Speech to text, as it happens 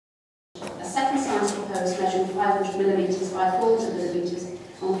post measuring 500 millimetres by 400 millimetres and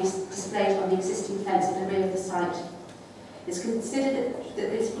will be displayed on the existing fence at the rear of the site. It's considered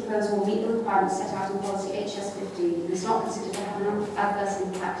that this proposal will meet the requirements set out in policy HS15 and is not considered to have an adverse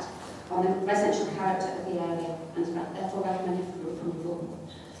impact on the residential character of the area and is therefore recommended for approval.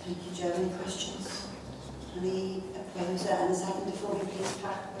 Thank you, Jo. Any questions? Any opposed? And a second before we please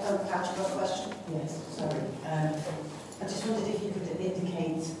Pat, you've got a question? Yes, sorry. I just wondered if you could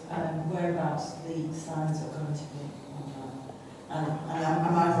indicate whereabouts the signs are going to be on that.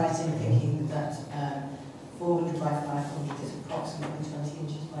 Am I right in thinking that 400 by 500 is approximately 20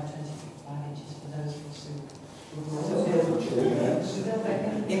 inches by 25 inches for those of us who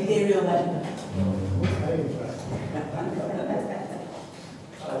imperial measurement?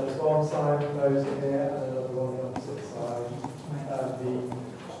 There's one sign proposed here and another one on the opposite side. The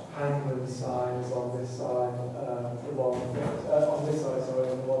hangman sign is on this side, the one on this side, sorry,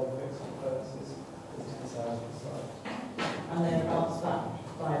 and the one fixed on purposes is to the south of the side. And then that's that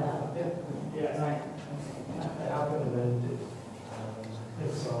by that bit? Yes. Right. They have been amended in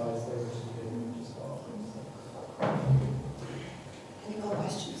size, they were just start with. Any more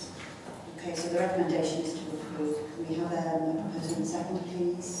questions? Okay, so the recommendation is to approve. Can we have a proposal in second,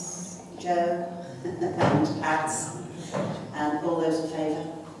 please? Jo and Pat, and all those in favour?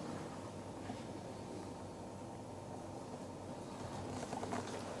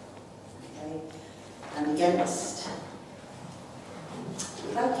 Okay, and against?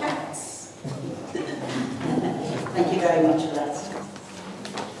 Without cats. Thank you very much for that.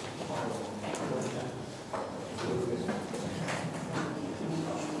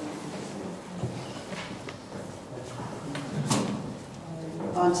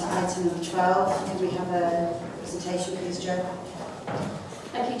 On to item number 12. Can we have a presentation, please, Jo?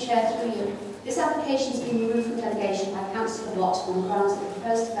 Thank you, Chair. Through you. This application has been removed from delegation by Councillor Watt on the grounds that the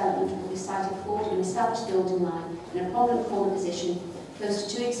proposed development will be sited forward in an established building line in a prominent corner position close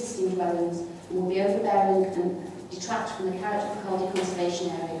to two existing dwellings and will be overbearing and detract from the character of Caldy Conservation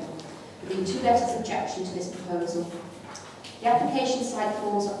Area. There have been two letters of objection to this proposal. The application site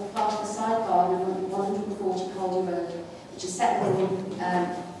forms part of the side garden on 140 Caldy Road, which is set within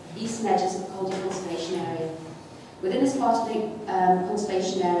eastern edges of Caldy Conservation Area. Within this part of the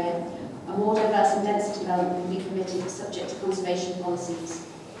conservation area, a more diverse and denser development will be permitted subject to conservation policies.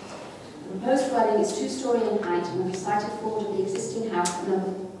 The proposed dwelling is 2-storey in height and will be sited forward of the existing house at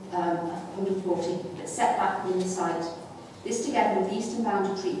number 140, but set back within the site. This, together with the eastern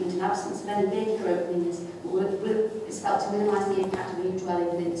boundary treatment and absence of any vehicular openings, is felt to minimise the impact of a new dwelling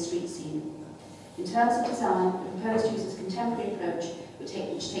within the street scene. In terms of design, the proposed uses a contemporary approach which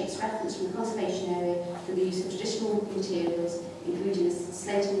takes reference from the conservation area to the use of traditional materials, including a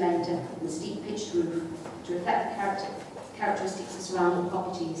slated render and a steep pitched roof, to reflect the characteristics of surrounding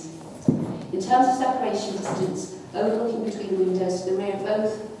properties. In terms of separation distance, overlooking between the windows to the rear of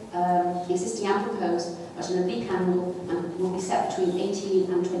both the existing and proposed at an oblique angle and will be set between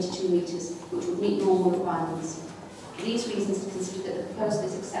 18 and 22 metres, which would meet normal requirements. For these reasons, to consider that the proposal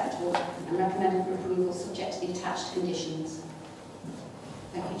is acceptable and recommended for approval subject to the attached conditions.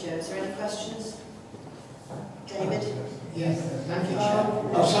 Thank you, Jo. Is there any questions? David? Yes, thank you, Chair.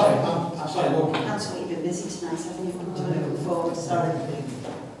 Oh, sorry, I'm sorry, what? Councillor, you've been busy tonight, haven't you? Come to look forward, sorry.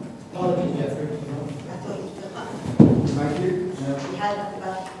 Apologies, Jeffrey. I thought you'd done that. Thank you. You had at the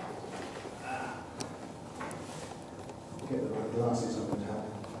back. Get the right glasses on the tab.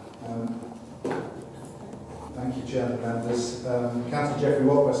 Thank you, Chairman and members. Councillor Jeffrey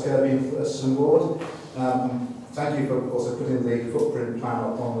Watt, West Kirby, Sutton Ward. Thank you for also putting the footprint plan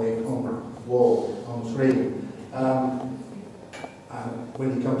up on the wall, on the screen. And when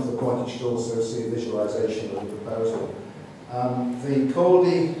you come to the point, you should also see a visualisation of the proposal. The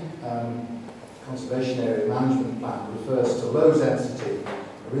Caldy Conservation Area Management Plan refers to low density,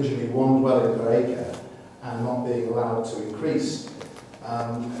 originally one dwelling per acre, and not being allowed to increase.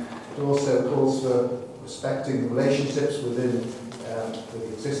 It also calls for respecting the relationships within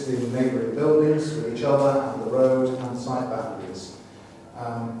with existing neighbouring buildings, with each other, and the road and site boundaries.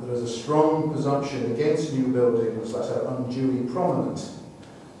 There is a strong presumption against new buildings that are unduly prominent.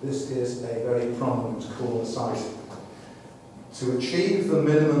 This is a very prominent corner site. To achieve the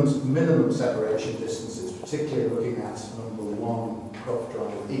minimum separation distances, particularly looking at number 1 Croft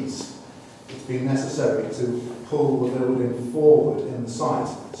Drive East, it's been necessary to pull the building forward in the site,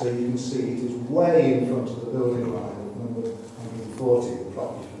 so you can see it is way in front of the building line of number 140, the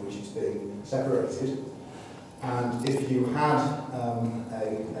property from which it's being separated. And if you had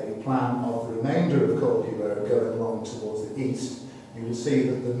a plan of the remainder of Caldy Road going along towards the east, you will see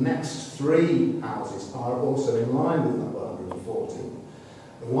that the next 3 houses are also in line with number 140.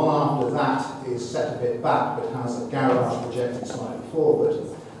 The one after of that is set a bit back but has a garage projecting slightly forward.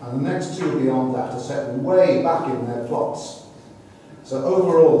 And the next two beyond that are set way back in their plots. So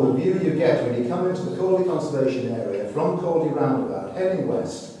overall, the view you get when you come into the Caldy Conservation Area from Caldy Roundabout heading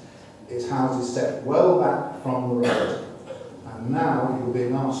west is houses set well back from the road. And now you're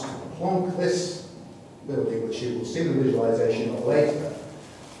being asked to plonk this building, which you will see the visualisation of later,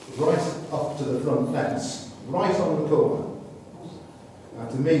 right up to the front fence, right on the corner. Now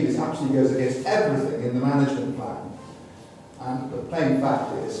to me this absolutely goes against everything in the management plan. And the plain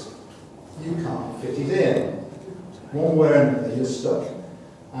fact is, you can't fit it in. One way or another, you're stuck.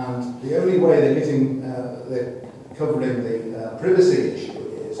 And the only way they're covering the privacy issue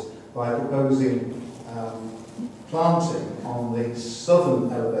is by proposing planting on the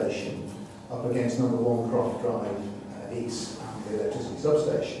southern elevation up against number 1 Croft Drive East and the electricity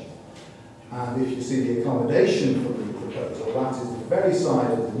substation. And if you see the accommodation from the proposal, that is the very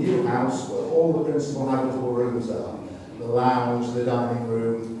side of the new house where all the principal habitable rooms are. The lounge, the dining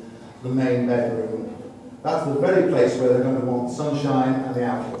room, the main bedroom. That's the very place where they're going to want sunshine and the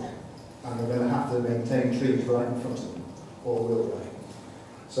outlook. And they're going to have to maintain trees right in front of them, all the way.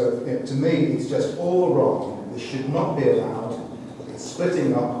 So to me, it's just all wrong. This should not be allowed. It's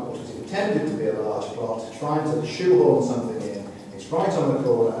splitting up what is intended to be a large plot, trying to shoehorn something in. It's right on the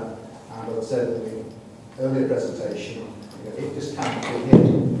corner, and as I said in the earlier presentation, it just can't be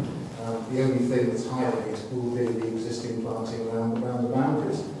hidden. The only thing that's hiding it will be the existing planting around the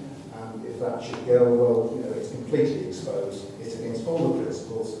boundaries. And if that should go, well, it's completely exposed. It's against all the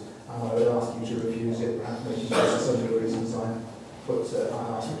principles, and I would ask you to refuse it, perhaps making use of some of the reasons I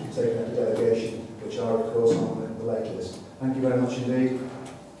asked you to take out a delegation, which are, of course, on the later list. Thank you very much indeed.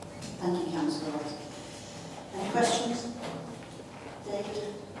 Thank you, Councillor. Any questions? David?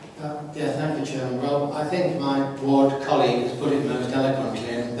 Yeah, thank you, Chairman. Well, I think my ward colleague has put it most eloquently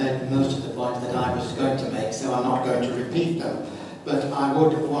and made most of the points that I was going to make, so I'm not going to repeat them. But I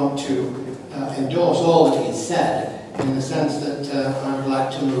would want to endorse all that he said, in the sense that I would like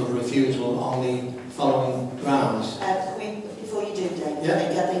to move refusal on the following grounds. Before you do, David, Yeah. I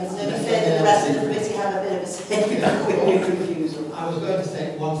think it's only fair that the rest of the committee have a bit of a say with your refusal. I was going to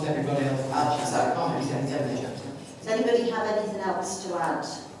say once everybody else. Does anybody have anything else to add?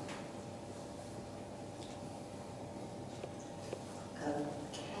 Okay,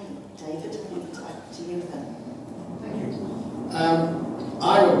 David, I think it's back to you then. Thank you.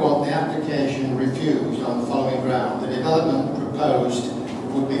 I would want the application refused on the following ground. The development proposed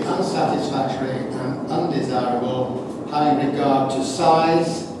would be unsatisfactory and undesirable, having regard to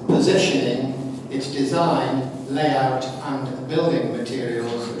size, positioning, its design, layout and building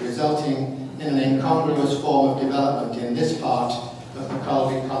materials, resulting in an incongruous form of development in this part of the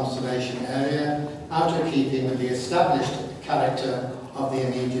Caldy Conservation Area, out of keeping with the established character of the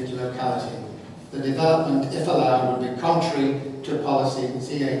immediate locality. The development, if allowed, would be contrary to policy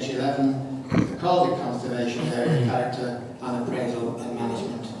CH11, the Caldy Conservation Area character and appraisal and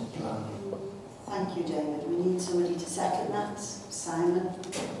management plan. Thank you, David. We need somebody to second that. Simon.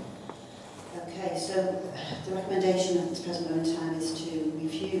 Okay, so the recommendation at this present moment in time is to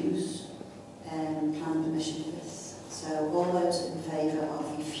refuse plan permission for this. So all those in favour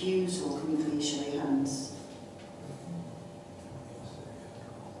of refusal, can you please show your hands?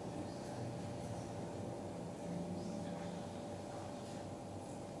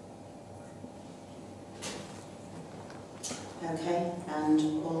 Okay, and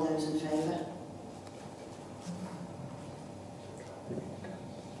all those in favour?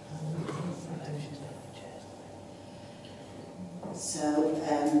 So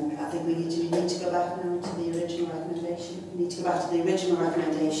I think we need to go back now to the original recommendation. We need to go back to the original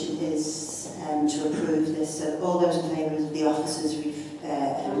recommendation is to approve this. So all those in favour of the officers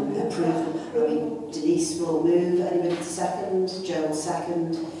approval. Denise will move. Anybody to second? Joe will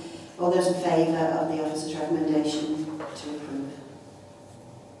second. All those in favour of the officers' recommendation to approve.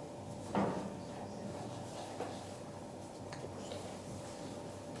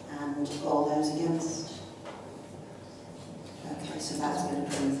 And all those against? Okay, so that's been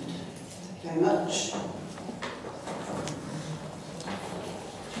approved. Thank you very much.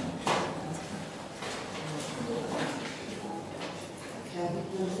 Okay,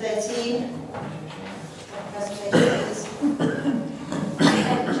 number 13. Presentation, please.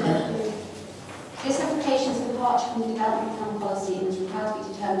 This application is a departure from the development plan policy and is required to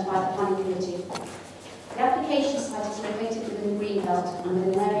be determined by the planning committee. The application site is located within the greenbelt and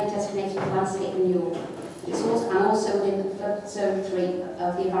within an area designated for landscape renewal. It is also within the flood zone 3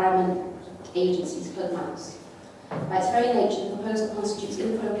 of the Environment Agency's flood maps. By its very nature, the proposal constitutes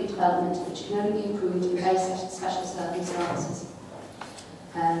inappropriate development which can only be approved in very special circumstances.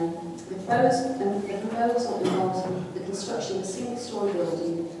 The proposal involves the construction of a single-storey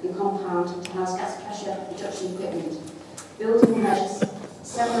building and compound to house gas pressure reduction equipment. Building will measure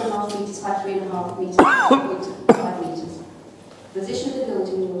 7.5 metres by 3.5 metres by 5 metres. The position of the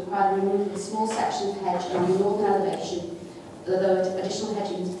building will require the removal of a small section of hedge along the northern elevation, although additional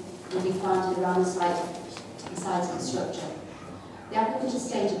hedging will be planted around the site and sides of the structure. The applicant has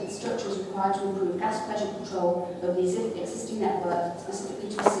stated that the structure is required to improve gas pressure control over the existing network, specifically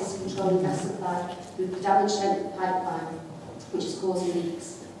to assist controlling gas supply through the damaged pipeline, which is causing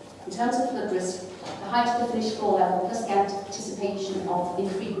leaks. In terms of flood risk, the height of the finished floor level plus the anticipation of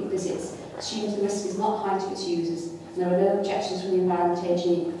infrequent visits assumes the risk is not high to its users, and there are no objections from the Environment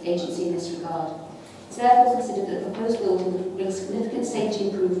Agency in this regard. It's therefore considered that the proposed building will bring significant safety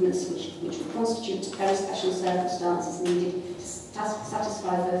improvements which would constitute very special circumstances needed to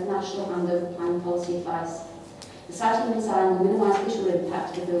satisfy both national and local planning policy advice. The site and design will minimise visual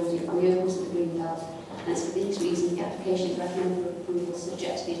impact of the building on the openness of the green belt, and it's for these reasons the application is recommended for approval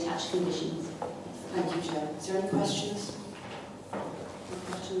subject to the attached conditions. Thank you, Joe. Is there any questions? Any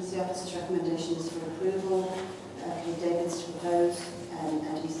questions? The officer's recommendation is for approval. Okay, David's to propose, and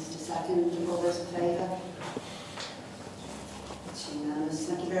Eddie's to second. All those in favour? It's unanimous.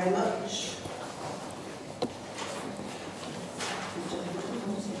 Thank you very much.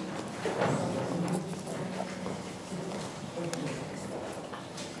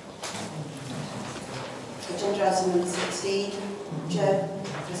 Agenda item 16. Joe,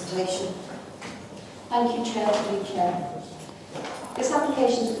 presentation. Thank you, Chair. Through you, Chair. This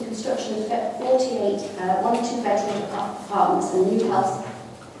application is for the construction of 48 1- and 2-bedroom apartments and a new health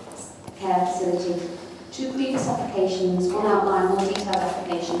care facility. Two previous applications, one outline, one detailed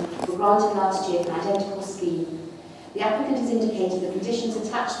application, were granted last year for an identical scheme. The applicant has indicated that conditions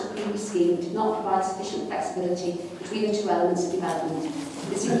attached to the previous scheme did not provide sufficient flexibility between the two elements of development.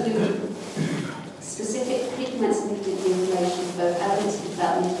 This included specific pre-commencement information for both elements of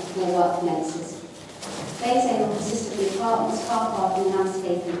development before work commences. Phase A will consist of the apartments, car parking and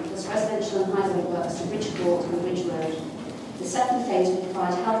landscaping, plus residential and highway works to Bridge Court and Bridge Road. The second phase will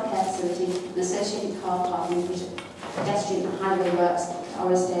provide a healthcare facility and associated car parking, pedestrian and highway works to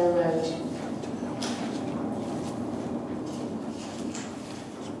Orrisdale Road.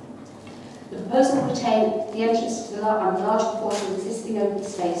 The proposal will retain the entrance to the large proportion of existing open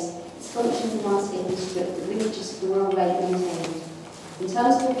space, its functions and landscaping strip that linkages to the rural way maintained. In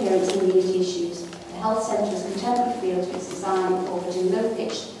terms of appearance and immunity issues, the health centre is contemporary feel to its design, incorporating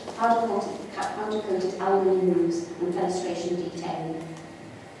low-pitched, powder-coated aluminium roofs and fenestration detailing.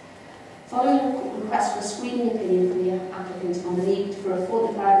 Following a request for a screening opinion from the applicant on the need for a full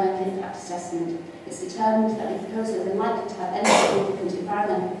environmental impact assessment, it's determined that the proposal is unlikely to have any significant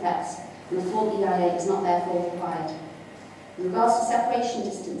environmental effects and a full EIA is not therefore required. In regards to separation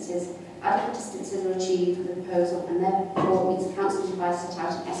distances, adequate distances are achieved with the proposal and therefore meets the Council's advice set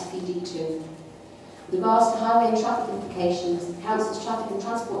out in SPD2. With regards to highway and traffic implications, the Council's Traffic and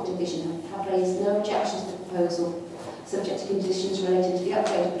Transport Division have raised no objections to the proposal, subject to conditions relating to the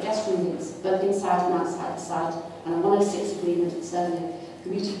upgrade of pedestrian links, both inside and outside the site, and a 106 agreement concerning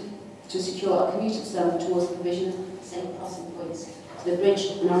to secure a commuter zone towards the provision of safe crossing points to the bridge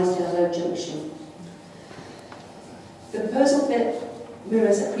and Orrisdale Road junction. The proposal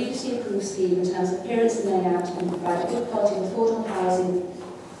mirrors a previously approved scheme in terms of appearance and layout and provide a good quality of affordable housing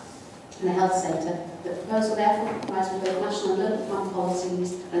and a health centre. The proposal therefore complies with both national and local plan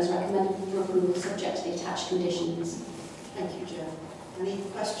policies and is recommended for approval subject to the attached conditions. Thank you, Joe. Any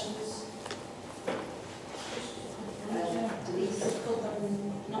questions? Denise?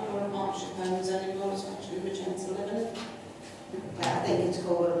 Not more partnership homes anymore, it's actually returned to living. Yeah, I think it's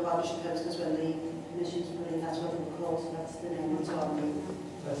called a partnership homes because when the commission's put in, that's what it was called, so that's the name it's on.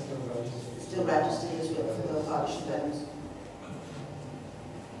 That's still registered. Still registered as well for the partnership homes.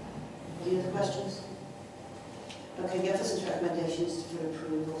 Any other questions? Okay, the officer's recommendation is for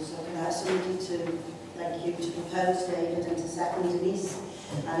approval, so can I ask somebody to, thank you, to propose David and to second Denise,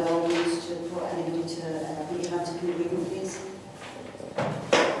 and all these to put anybody to put your hand to agreement, please. I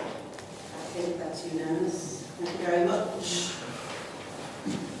think that's unanimous. Thank you very much.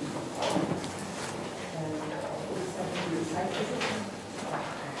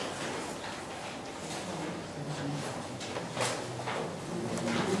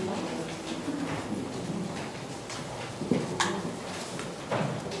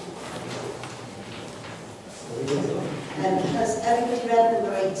 Has everybody read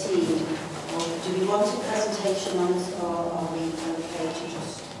number 18? Or do we want a presentation on this, or are we okay to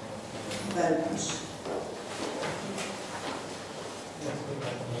just vote?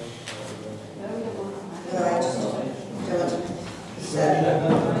 No, I just don't want to. So,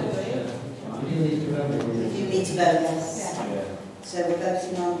 You need to vote. You need to vote yes. Yeah. So we're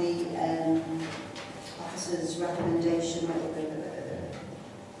voting on the officer's recommendation.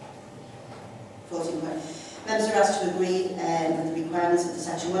 14 point. Members are asked to agree with the requirements of the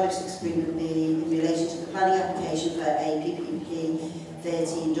Section 106 agreement B in relation to the planning application for a PPP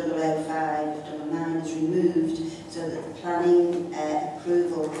 13-005-99 is removed so that the planning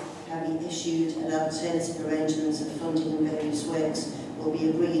approval can be issued and alternative arrangements of funding and various works will be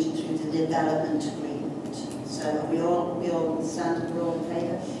agreed through the development agreement. So we all understand and we're all in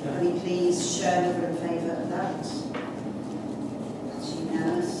favour. Can we please show we're in favour of that? That's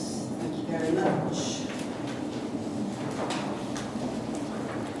unanimous. Thank you very much.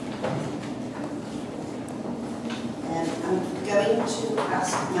 I'm going to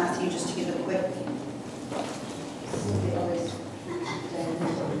ask Matthew just to give a quick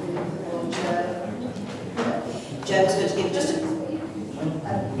Joe's going to give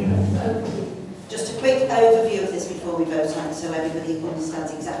just a quick overview of this before we vote on it, so everybody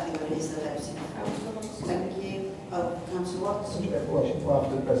understands exactly what it is they're voting. Thank you. Oh, Councillor Watts?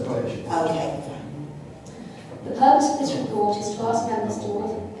 After the presentation. Okay. The purpose of this report is to ask members to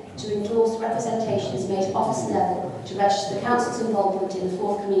endorse representations made at officer level to register the council's involvement in the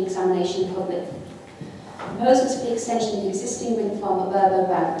forthcoming examination in public. Proposals for the extension of the existing wind farm at Wirral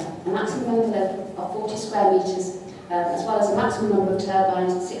Bank, a maximum envelope of 40 square metres, as well as a maximum number of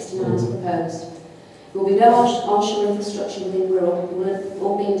turbines at 69 is proposed. There will be no onshore infrastructure within Wirral, it will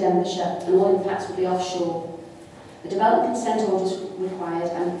all be in Denbighshire, and all impacts will be offshore. A development consent order is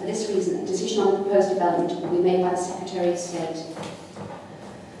required, and for this reason, a decision on the proposed development will be made by the Secretary of State.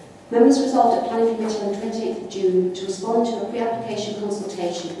 Members resolved at Planning Committee on the 28th of June to respond to a pre-application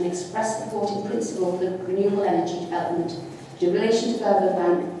consultation and express support in principle for renewable energy development. In relation to Wirral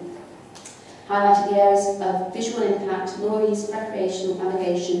Bank, highlighted the areas of visual impact, noise, recreational,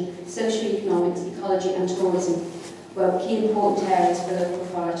 navigation, socio-economics, ecology and tourism were key important areas for the local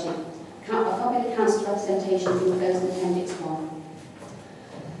authority. A copy of the council representation is enclosed in Appendix 1.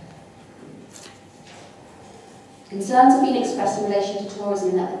 Concerns have been expressed in relation to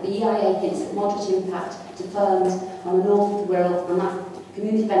tourism that the EIA hints at moderate impact to firms on the north of the Wirral and that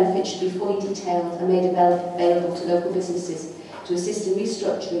community benefits should be fully detailed and made available to local businesses to assist in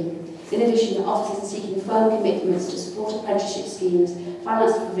restructuring. In addition, the officers are seeking firm commitments to support apprenticeship schemes,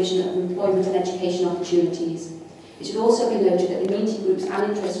 finance the provision of employment and education opportunities. It should also be noted that community groups and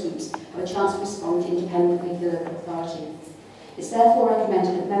interest groups have a chance to respond independently to the local authority. It's therefore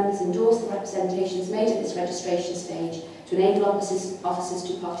recommended that members endorse the representations made at this registration stage to enable officers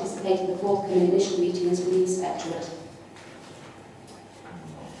to participate in the forthcoming initial meetings with the Inspectorate.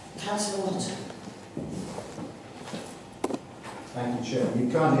 Councillor Watt. Thank you, Chairman.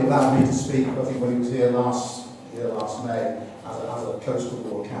 You kindly allowed me to speak, I think, when he was here last May as a coastal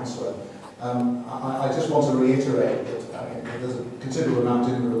ward councillor. I just want to reiterate that there's a considerable amount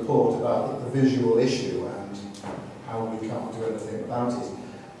in the report about the visual issue and how we can't do anything about it.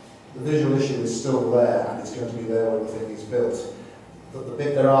 The visual issue is still there and it's going to be there when the thing is built. The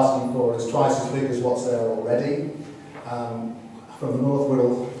bit they're asking for is twice as big as what's there already. From the North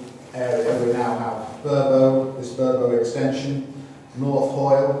Wirral area we now have this Burbo extension, North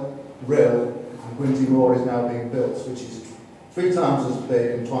Hoyle, Rill and Gwynty Moor is now being built, which is 3 times as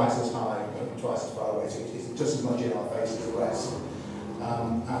big and twice as high and twice as far away, so it's just as much in our face as the rest.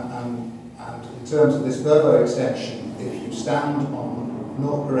 And in terms of this Burbo extension, if you stand on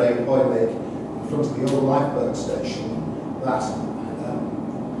North Parade, Hoylake, in front of the old lifeboat station, that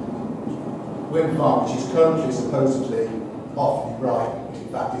wind farm, which is currently supposedly off Brighton, which in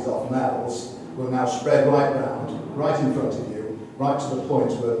fact is off Meols, will now spread right round, right in front of you, right to the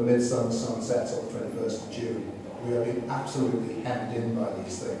point where the mid-sun sun sets on the 21st of June. We are being absolutely hemmed in by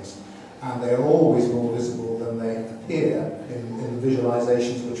these things. And they are always more visible than they appear in the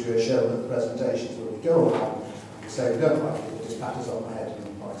visualisations which we are shown at the presentations where we go along and say we don't like it, it just patters on my head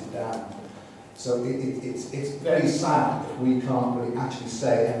and write it down. So it's very sad that we can't really actually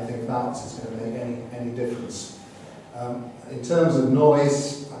say anything about this. It's going to make any difference. In terms of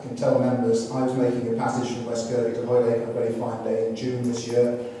noise, I can tell members I was making a passage from West Kirby to Hoylake on a very fine day in June this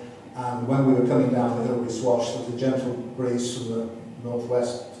year, and when we were coming down the Hilbury Swash there was a gentle breeze from the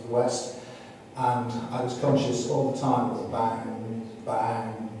northwest to the west, and I was conscious all the time of a bang,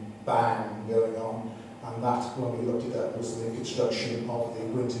 bang, bang going on, and that, when we looked at that, was the construction of the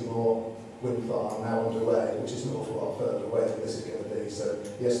Gwynty Moor wind farm now underway, which is an awful lot further away than this is going to be. So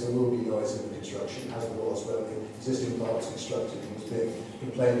yes, there will be noise in the construction, as there was when the existing part was constructed and was being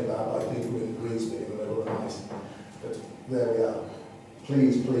complained about by people in Greensby in the middle of the night. But there we are.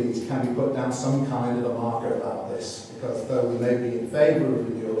 Please, please, can we put down some kind of a marker about this? Because though we may be in favour of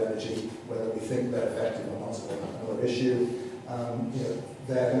renewable energy energy, whether we think they're effective or not is another issue.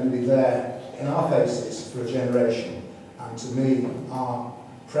 They're going to be there in our faces for a generation, and to me, our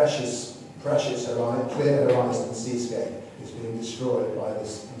precious clear horizon seascape is being destroyed by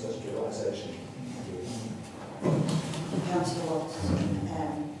this industrialisation. Councillor Watts,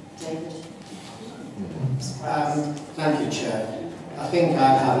 David. Thank you, Chair. I think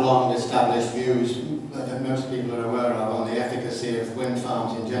I have long established views that most people are aware of on the efficacy of wind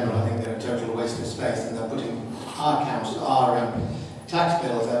farms in general. I think they're a total waste of space, and they're putting our council, our tax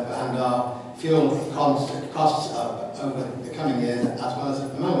bills up and our fuel costs up over the coming years as well as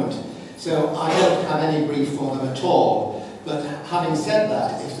at the moment. So I don't have any brief for them at all. But having said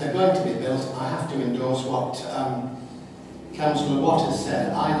that, if they're going to be built, I have to endorse what Councillor Watt has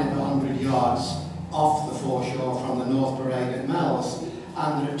said. I live 100 yards off the foreshore from the North Parade at Meols,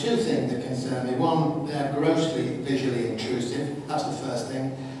 and there are two things that concern me. One, they're grossly visually intrusive. That's the first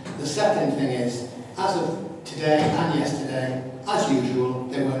thing. The second thing is, as of today and yesterday, as usual,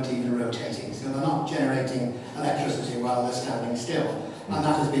 they weren't even rotating, so they're not generating electricity while they're standing still. And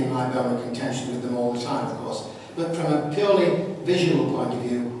that has been my bone of contention with them all the time, of course. But from a purely visual point of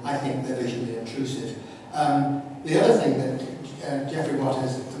view, I think they're visually intrusive. The other thing that Geoffrey Watt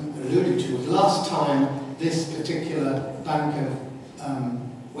has alluded to was last time this particular bank of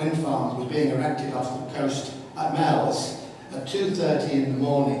wind farms was being erected off the coast at Meols, at 2:30 in the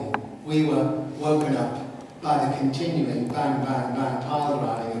morning, we were woken up by the continuing bang, bang, bang pile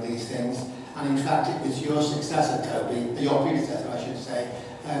driving of these things. And in fact, it was your successor, Toby, your predecessor, I should say,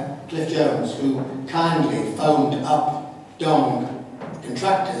 Cliff Jones, who kindly phoned up Dong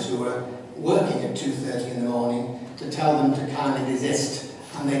contractors who were working at 2:30 in the morning to tell them to kindly desist.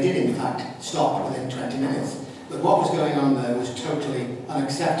 And they did, in fact, stop within 20 minutes. But what was going on there was totally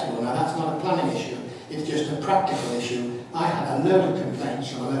unacceptable. Now, that's not a planning issue, it's just a practical issue. I had a load of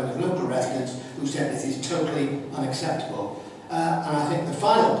complaints from a load of local residents who said this is totally unacceptable. And I think the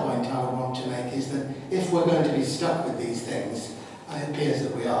final point I would want to make is that if we're going to be stuck with these things, and it appears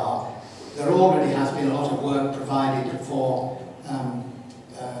that we are, there already has been a lot of work provided for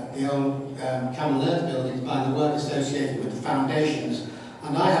the old Camel Earth buildings by the work associated with the foundations.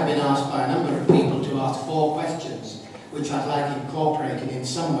 And I have been asked by a number of people to ask 4 questions, which I'd like incorporated in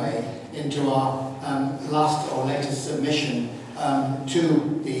some way into our last or latest submission to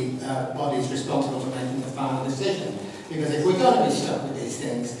the bodies responsible for making the final decision. Because if we're going to be stuck with these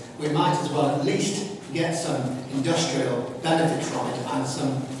things, we might as well at least get some industrial benefit from it and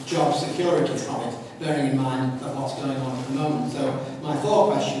some job security from it, bearing in mind of what's going on at the moment. So my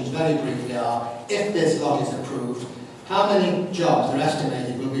 4 questions very briefly are, if this lot is approved, how many jobs are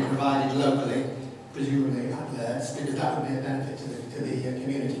estimated will be provided locally, presumably at Lurds, because that would be a benefit to the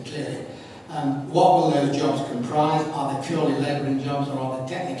community clearly. What will those jobs comprise? Are they purely labouring jobs, or are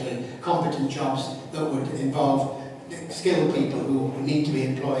they technically competent jobs that would involve skilled people who need to be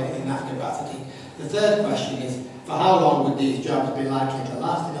employed in that capacity? The third question is, for how long would these jobs be likely to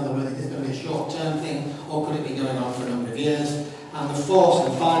last? In other words, is it going to be a short-term thing, or could it be going on for a number of years? And the fourth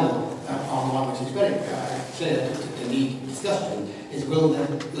and final on one, which is very clear to need discussion, is will the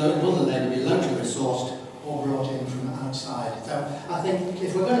labour be locally resourced or brought in from outside? So I think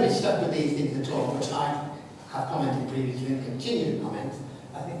if we're going to be stuck with these things at all, which I have commented previously and continue to comment,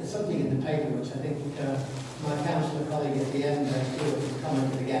 I think there's something in the paper which I think my councillor colleague at the end Stuart has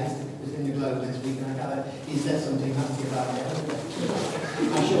commented against. It was in the Globe this week, and I gather he said something nasty about it.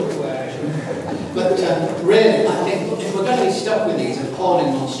 I'm sure it were. But really, I think if we're going to be stuck with these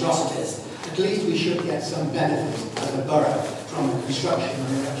appalling monstrosities, at least we should get some benefit as a borough from the construction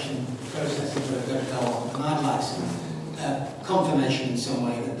and erection processes that are going to go on. And I'd like some confirmation in some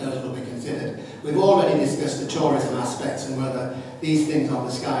way that those will be considered. We've already discussed the tourism aspects and whether these things on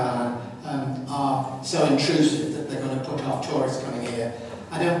the skyline are so intrusive that they're going to put off tourists coming here.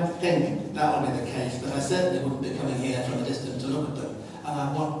 I don't think that will be the case, but I certainly wouldn't be coming here from a distance to look at them. And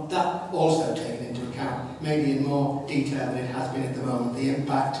I want that also taken into account, maybe in more detail than it has been at the moment, the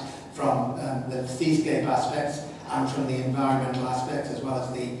impact from the seascape aspects and from the environmental aspects, as well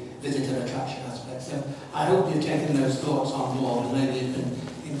as the visitor attraction aspects. So I hope you've taken those thoughts on board, and maybe you can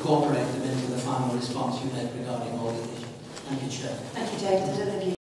incorporate them into the final response you make regarding all these issues. Thank you, Chair. Thank you, David. I don't know if you